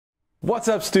What's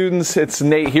up, students? It's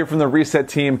Nate here from the Reset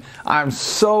team. I'm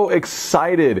so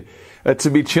excited to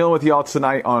be chilling with y'all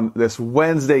tonight on this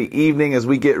Wednesday evening as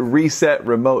we get Reset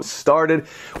Remote started.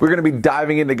 We're going to be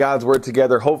diving into God's Word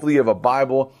together. Hopefully you have a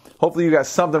Bible. Hopefully you got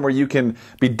something where you can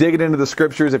be digging into the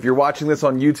scriptures. If you're watching this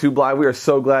on YouTube Live, we are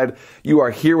so glad you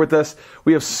are here with us.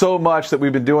 We have so much that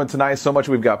we've been doing tonight, so much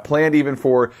we've got planned even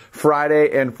for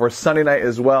Friday and for Sunday night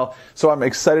as well. So I'm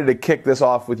excited to kick this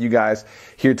off with you guys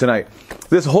here tonight.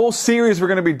 This whole series we're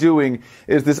going to be doing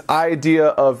is this idea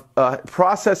of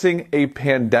processing a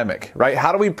pandemic, right?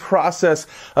 How do we process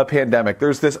a pandemic?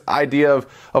 There's this idea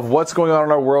of what's going on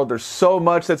in our world. There's so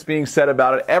much that's being said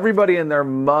about it. Everybody and their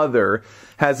mother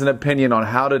has an opinion on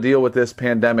how to deal with this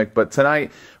pandemic. But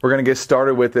tonight, we're going to get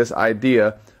started with this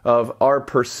idea of our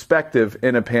perspective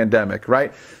in a pandemic,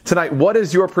 right? Tonight, what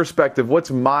is your perspective?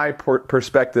 What's my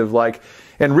perspective like?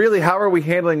 And really, how are we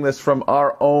handling this from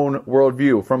our own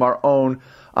worldview, from our own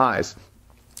eyes?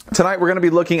 Tonight, we're going to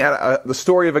be looking at the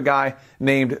story of a guy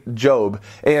named Job.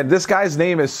 And this guy's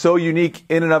name is so unique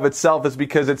in and of itself is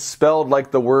because it's spelled like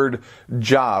the word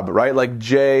job, right? Like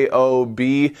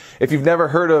J-O-B. If you've never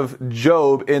heard of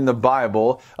Job in the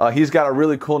Bible, he's got a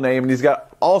really cool name and he's got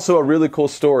also a really cool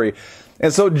story.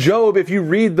 And so Job, if you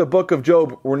read the book of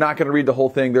Job, we're not going to read the whole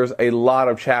thing. There's a lot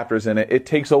of chapters in it. It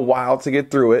takes a while to get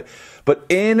through it. But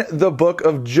in the book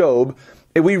of Job,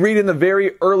 we read in the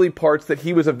very early parts that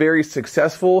he was a very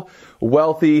successful,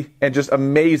 wealthy, and just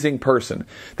amazing person.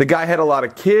 The guy had a lot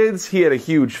of kids. He had a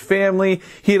huge family.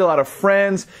 He had a lot of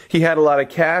friends. He had a lot of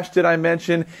cash, did I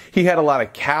mention? He had a lot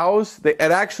of cows. It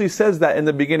actually says that in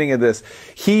the beginning of this.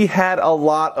 He had a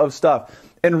lot of stuff.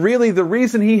 And really, the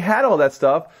reason he had all that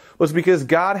stuff was because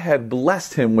God had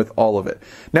blessed him with all of it.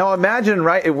 Now imagine,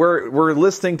 right, we're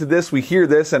listening to this, we hear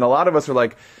this, and a lot of us are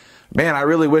like, man, I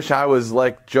really wish I was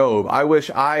like Job. I wish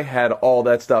I had all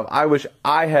that stuff. I wish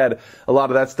I had a lot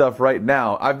of that stuff right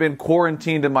now. I've been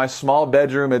quarantined in my small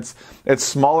bedroom. It's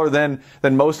smaller than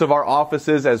most of our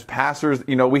offices as pastors.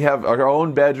 You know, we have our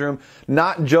own bedroom.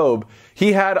 Not Job.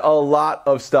 He had a lot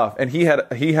of stuff, and he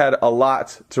had a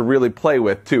lot to really play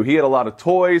with too. He had a lot of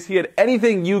toys. He had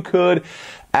anything you could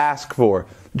ask for.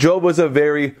 Job was a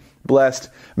very blessed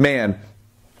man.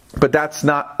 But that's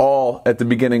not all at the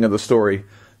beginning of the story.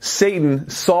 Satan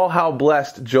saw how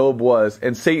blessed Job was,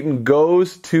 and Satan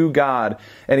goes to God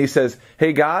and he says,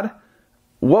 hey God,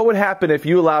 what would happen if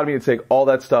you allowed me to take all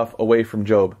that stuff away from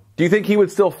Job? Do you think he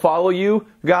would still follow you,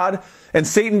 God? And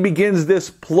Satan begins this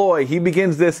ploy. He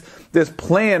begins this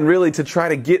plan really to try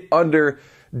to get under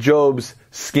Job's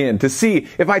skin, to see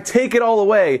if I take it all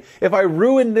away, if I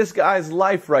ruin this guy's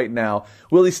life right now,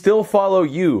 will he still follow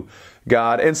you,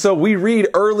 God? And so we read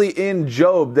early in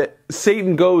Job that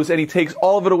Satan goes and he takes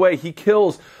all of it away. He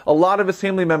kills a lot of his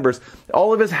family members,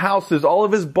 all of his houses, all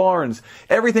of his barns.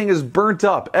 Everything is burnt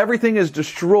up. Everything is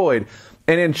destroyed.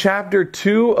 And in chapter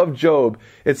 2 of Job,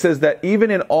 it says that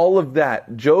even in all of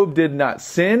that, Job did not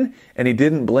sin and he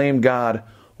didn't blame God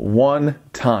one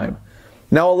time.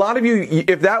 Now, a lot of you,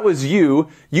 if that was you,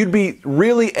 you'd be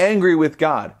really angry with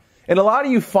God. And a lot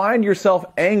of you find yourself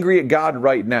angry at God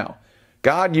right now.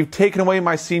 God, you've taken away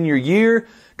my senior year.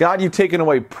 God, you've taken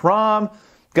away prom.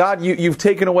 God, you've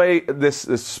taken away this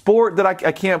sport that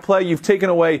I can't play. You've taken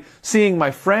away seeing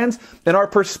my friends. And our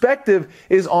perspective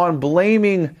is on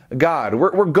blaming God.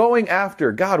 We're going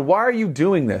after God. Why are you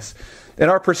doing this?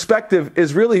 And our perspective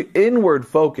is really inward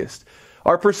focused.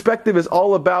 Our perspective is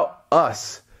all about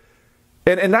us.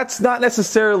 And that's not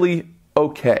necessarily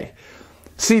okay.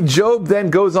 See, Job then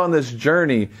goes on this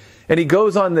journey and he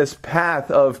goes on this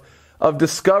path of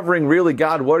discovering really,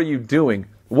 God, what are you doing?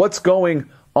 What's going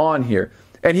on here?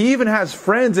 And he even has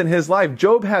friends in his life.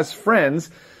 Job has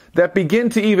friends that begin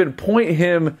to even point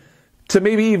him to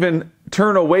maybe even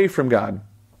turn away from God.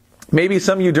 Maybe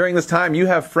some of you during this time, you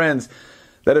have friends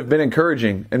that have been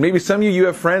encouraging. And maybe some of you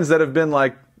have friends that have been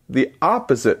like the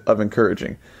opposite of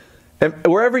encouraging. And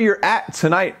wherever you're at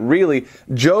tonight, really,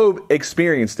 Job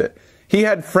experienced it. He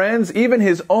had friends, even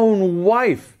his own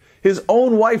wife. His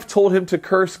own wife told him to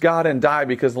curse God and die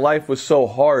because life was so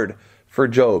hard for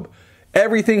Job.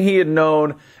 Everything he had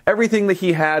known, everything that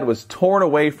he had was torn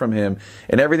away from him,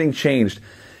 and everything changed.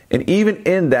 And even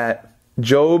in that,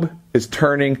 Job is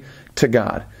turning to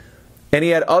God. And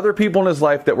he had other people in his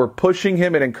life that were pushing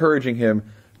him and encouraging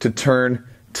him to turn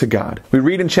to God. We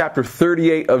read in chapter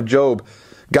 38 of Job,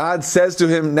 God says to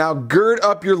him, now gird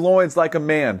up your loins like a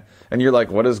man. And you're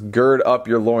like, what is gird up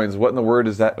your loins? What in the world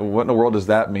does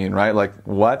that mean, right? Like,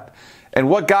 what? And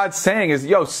what God's saying is,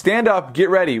 yo, stand up, get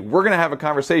ready. We're going to have a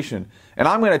conversation. And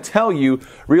I'm going to tell you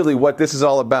really what this is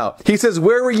all about. He says,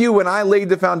 where were you when I laid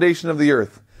the foundation of the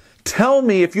earth? Tell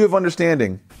me if you have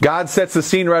understanding. God sets the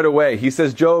scene right away. He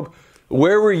says, Job,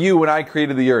 where were you when I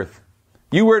created the earth?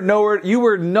 You were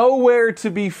nowhere to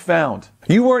be found.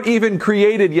 You weren't even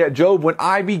created yet, Job, when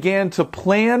I began to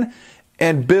plan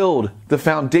and build the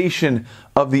foundation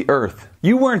of the earth.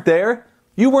 You weren't there.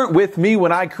 You weren't with me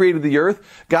when I created the earth.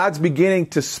 God's beginning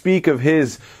to speak of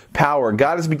his power.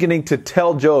 God is beginning to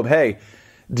tell Job, hey,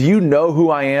 do you know who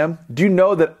I am? Do you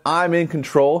know that I'm in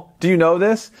control? Do you know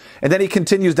this? And then he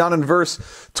continues down in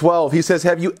verse 12. He says,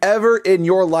 have you ever in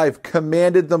your life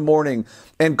commanded the morning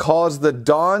and caused the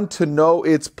dawn to know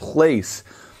its place?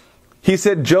 He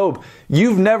said, Job,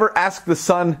 you've never asked the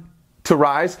sun to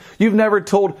rise. You've never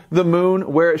told the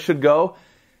moon where it should go.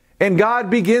 And God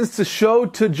begins to show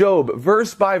to Job,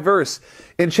 verse by verse,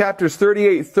 in chapters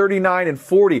 38, 39, and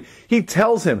 40. He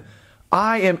tells him,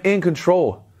 I am in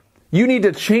control. You need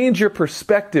to change your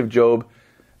perspective, Job.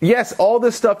 Yes, all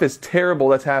this stuff is terrible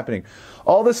that's happening.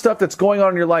 All this stuff that's going on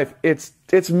in your life, it's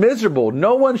miserable.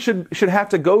 No one should have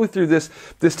to go through this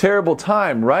terrible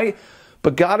time, right?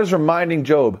 But God is reminding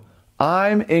Job,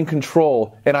 I'm in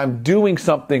control and I'm doing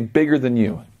something bigger than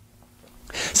you.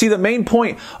 See, the main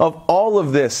point of all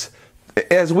of this,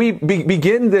 as we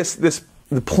begin this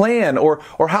plan or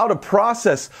how to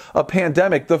process a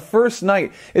pandemic, the first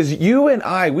night is you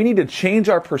and we need to change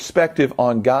our perspective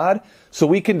on God so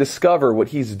we can discover what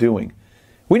he's doing.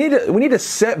 We need to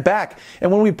set back, and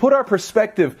when we put our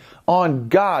perspective on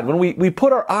God, when we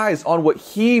put our eyes on what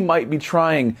he might be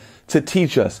trying to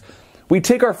teach us, we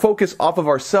take our focus off of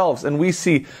ourselves and we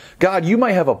see, God, you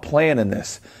might have a plan in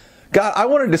this. God, I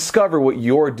want to discover what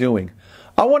you're doing.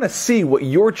 I want to see what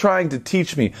you're trying to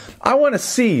teach me. I want to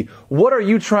see what are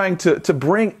you trying to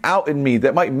bring out in me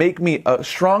that might make me a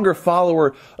stronger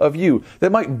follower of you,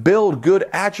 that might build good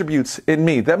attributes in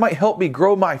me, that might help me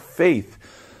grow my faith.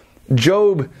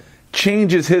 Job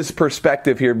changes his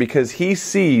perspective here because he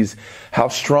sees how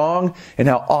strong and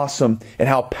how awesome and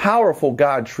how powerful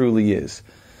God truly is.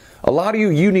 A lot of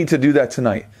you need to do that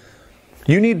tonight.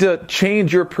 You need to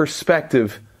change your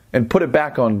perspective and put it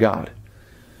back on God.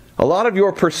 A lot of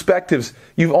your perspectives,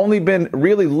 you've only been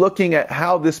really looking at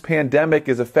how this pandemic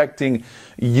is affecting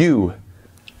you.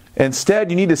 Instead,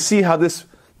 you need to see how this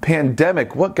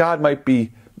pandemic, what God might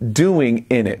be doing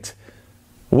in it.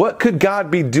 What could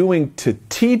God be doing to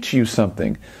teach you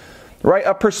something? Right?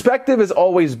 A perspective is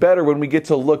always better when we get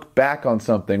to look back on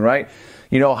something, right?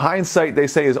 You know, hindsight, they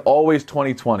say, is always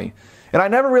 20/20. And I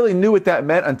never really knew what that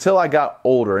meant until I got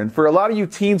older. And for a lot of you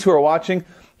teens who are watching,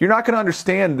 you're not going to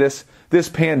understand this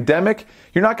pandemic.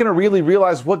 You're not going to really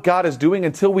realize what God is doing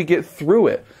until we get through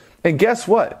it. And guess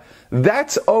what?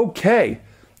 That's okay.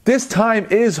 This time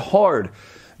is hard.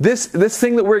 This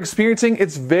thing that we're experiencing,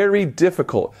 it's very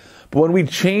difficult. But when we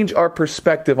change our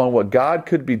perspective on what God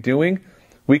could be doing,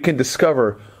 we can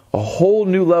discover a whole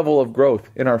new level of growth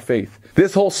in our faith.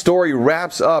 This whole story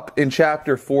wraps up in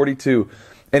chapter 42.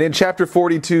 And in chapter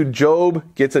 42,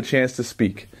 Job gets a chance to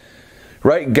speak.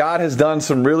 Right? God has done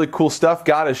some really cool stuff.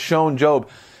 God has shown Job,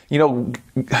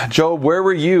 Job, where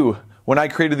were you when I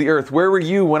created the earth? Where were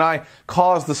you when I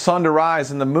caused the sun to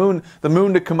rise and the moon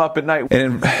to come up at night?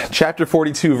 And in chapter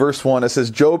 42, verse 1, it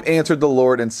says, Job answered the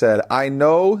Lord and said, I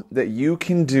know that you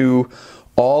can do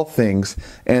all things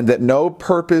and that no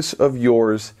purpose of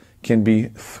yours can be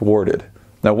thwarted.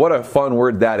 Now, what a fun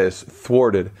word that is,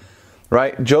 thwarted.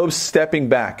 Right? Job's stepping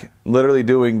back, literally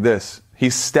doing this.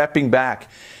 He's stepping back.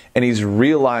 And he's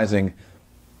realizing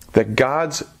that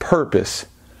God's purpose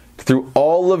through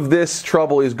all of this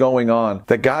trouble is going on,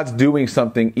 that God's doing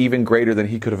something even greater than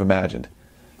he could have imagined.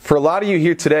 For a lot of you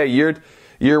here today,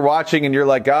 you're watching and you're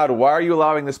like, God, why are you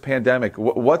allowing this pandemic?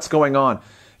 What's going on?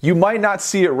 You might not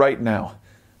see it right now.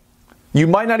 You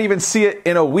might not even see it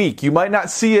in a week. You might not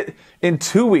see it in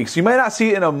 2 weeks. You might not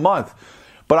see it in a month.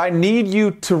 But I need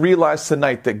you to realize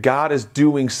tonight that God is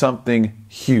doing something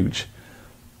huge.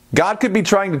 God could be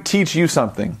trying to teach you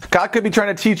something. God could be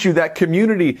trying to teach you that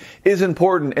community is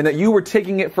important and that you were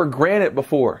taking it for granted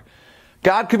before.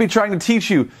 God could be trying to teach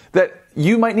you that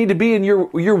you might need to be in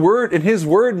your word, in his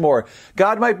word more.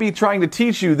 God might be trying to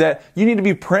teach you that you need to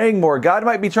be praying more. God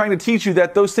might be trying to teach you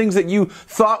that those things that you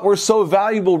thought were so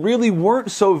valuable really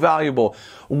weren't so valuable.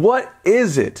 What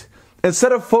is it?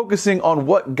 Instead of focusing on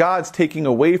what God's taking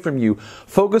away from you,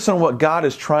 focus on what God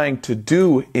is trying to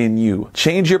do in you.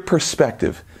 Change your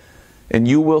perspective. And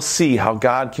you will see how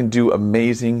God can do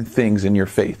amazing things in your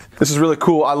faith. This is really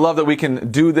cool. I love that we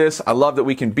can do this. I love that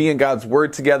we can be in God's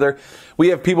Word together. We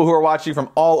have people who are watching from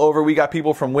all over. We got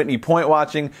people from Whitney Point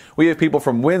watching. We have people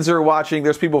from Windsor watching.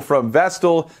 There's people from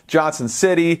Vestal, Johnson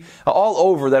City, all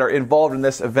over that are involved in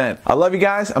this event. I love you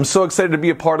guys. I'm so excited to be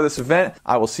a part of this event.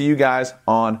 I will see you guys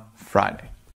on Friday.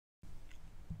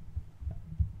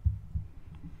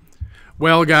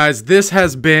 Well, guys, this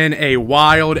has been a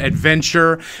wild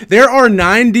adventure. There are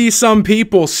 90-some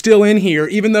people still in here,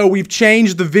 even though we've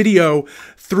changed the video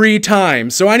 3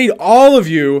 times. So I need all of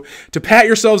you to pat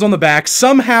yourselves on the back.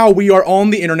 Somehow we are on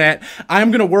the internet. I'm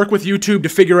going to work with YouTube to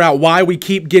figure out why we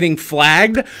keep getting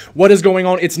flagged. What is going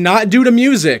on? It's not due to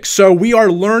music. So we are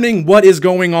learning what is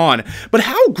going on. But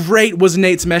how great was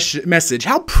Nate's message?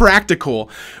 How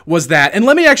practical was that? And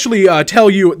let me actually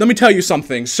tell you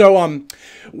something. So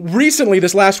recently,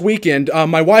 this last weekend,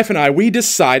 my wife and I, we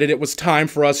decided it was time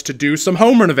for us to do some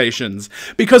home renovations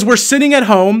because we're sitting at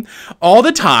home all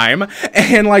the time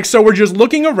and so we're just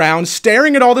looking around,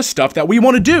 staring at all the stuff that we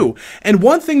want to do. And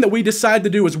one thing that we decided to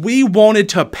do is we wanted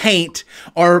to paint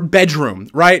our bedroom,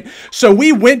 right? So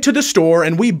we went to the store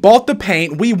and we bought the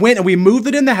paint. We went and we moved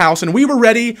it in the house and we were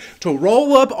ready to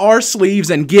roll up our sleeves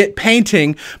and get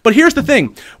painting. But here's the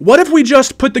thing. What if we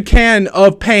just put the can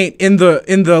of paint in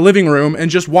the living room and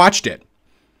just watched it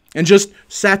and just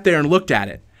sat there and looked at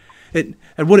it?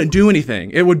 It wouldn't do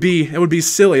anything. It would be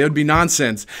silly. It would be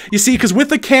nonsense. You see, because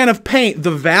with a can of paint,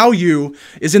 the value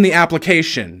is in the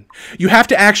application. You have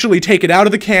to actually take it out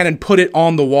of the can and put it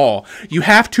on the wall. You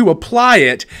have to apply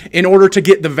it in order to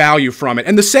get the value from it.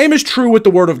 And the same is true with the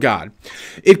Word of God.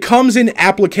 It comes in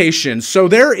application. So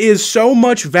there is so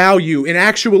much value in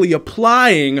actually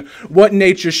applying what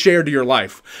nature shared to your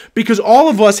life. Because all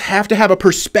of us have to have a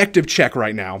perspective check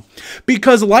right now.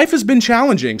 Because life has been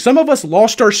challenging. Some of us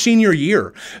lost our senior year.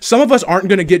 Some of us aren't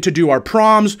going to get to do our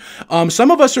proms.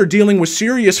 Some of us are dealing with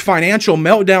serious financial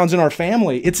meltdowns in our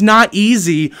family. It's not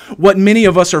easy what many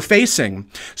of us are facing.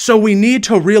 So we need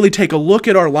to really take a look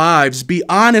at our lives, be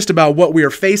honest about what we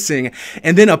are facing,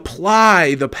 and then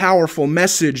apply the powerful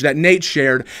message that Nate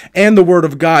shared and the Word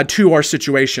of God to our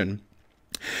situation.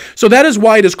 So that is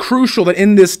why it is crucial that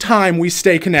in this time we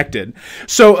stay connected.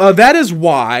 So that is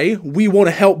why we want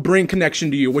to help bring connection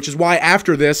to you, which is why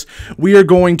after this we are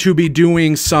going to be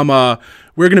doing some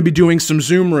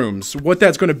Zoom rooms. What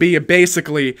that's going to be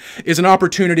basically is an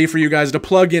opportunity for you guys to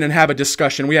plug in and have a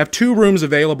discussion. We have 2 rooms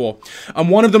available.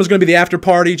 One of them is going to be the after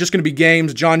party, just going to be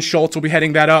games. John Schultz will be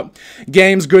heading that up.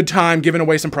 Games, good time, giving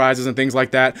away some prizes and things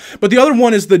like that. But the other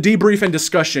one is the debrief and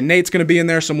discussion. Nate's going to be in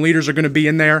there. Some leaders are going to be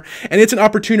in there. And it's an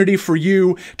opportunity for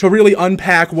you to really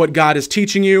unpack what God is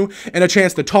teaching you and a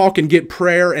chance to talk and get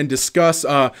prayer and discuss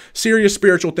serious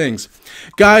spiritual things.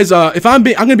 Guys, if I'm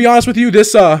going to be honest with you,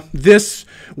 this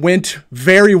went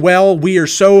very well. We are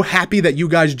so happy that you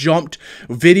guys jumped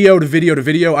video to video to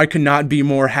video. I could not be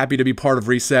more happy to be part of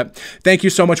Reset. Thank you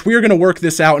so much. We are going to work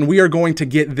this out and we are going to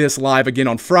get this live again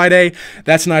on Friday.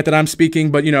 That's the night that I'm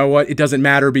speaking, but you know what? It doesn't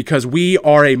matter because we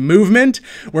are a movement.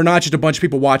 We're not just a bunch of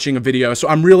people watching a video. So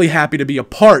I'm really happy to be a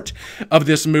part of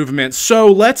this movement. So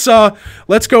let's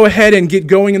go ahead and get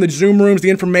going in the Zoom rooms. The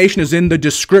information is in the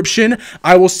description.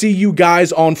 I will see you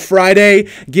guys on Friday.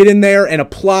 Get in there and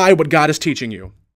apply what God is teaching you.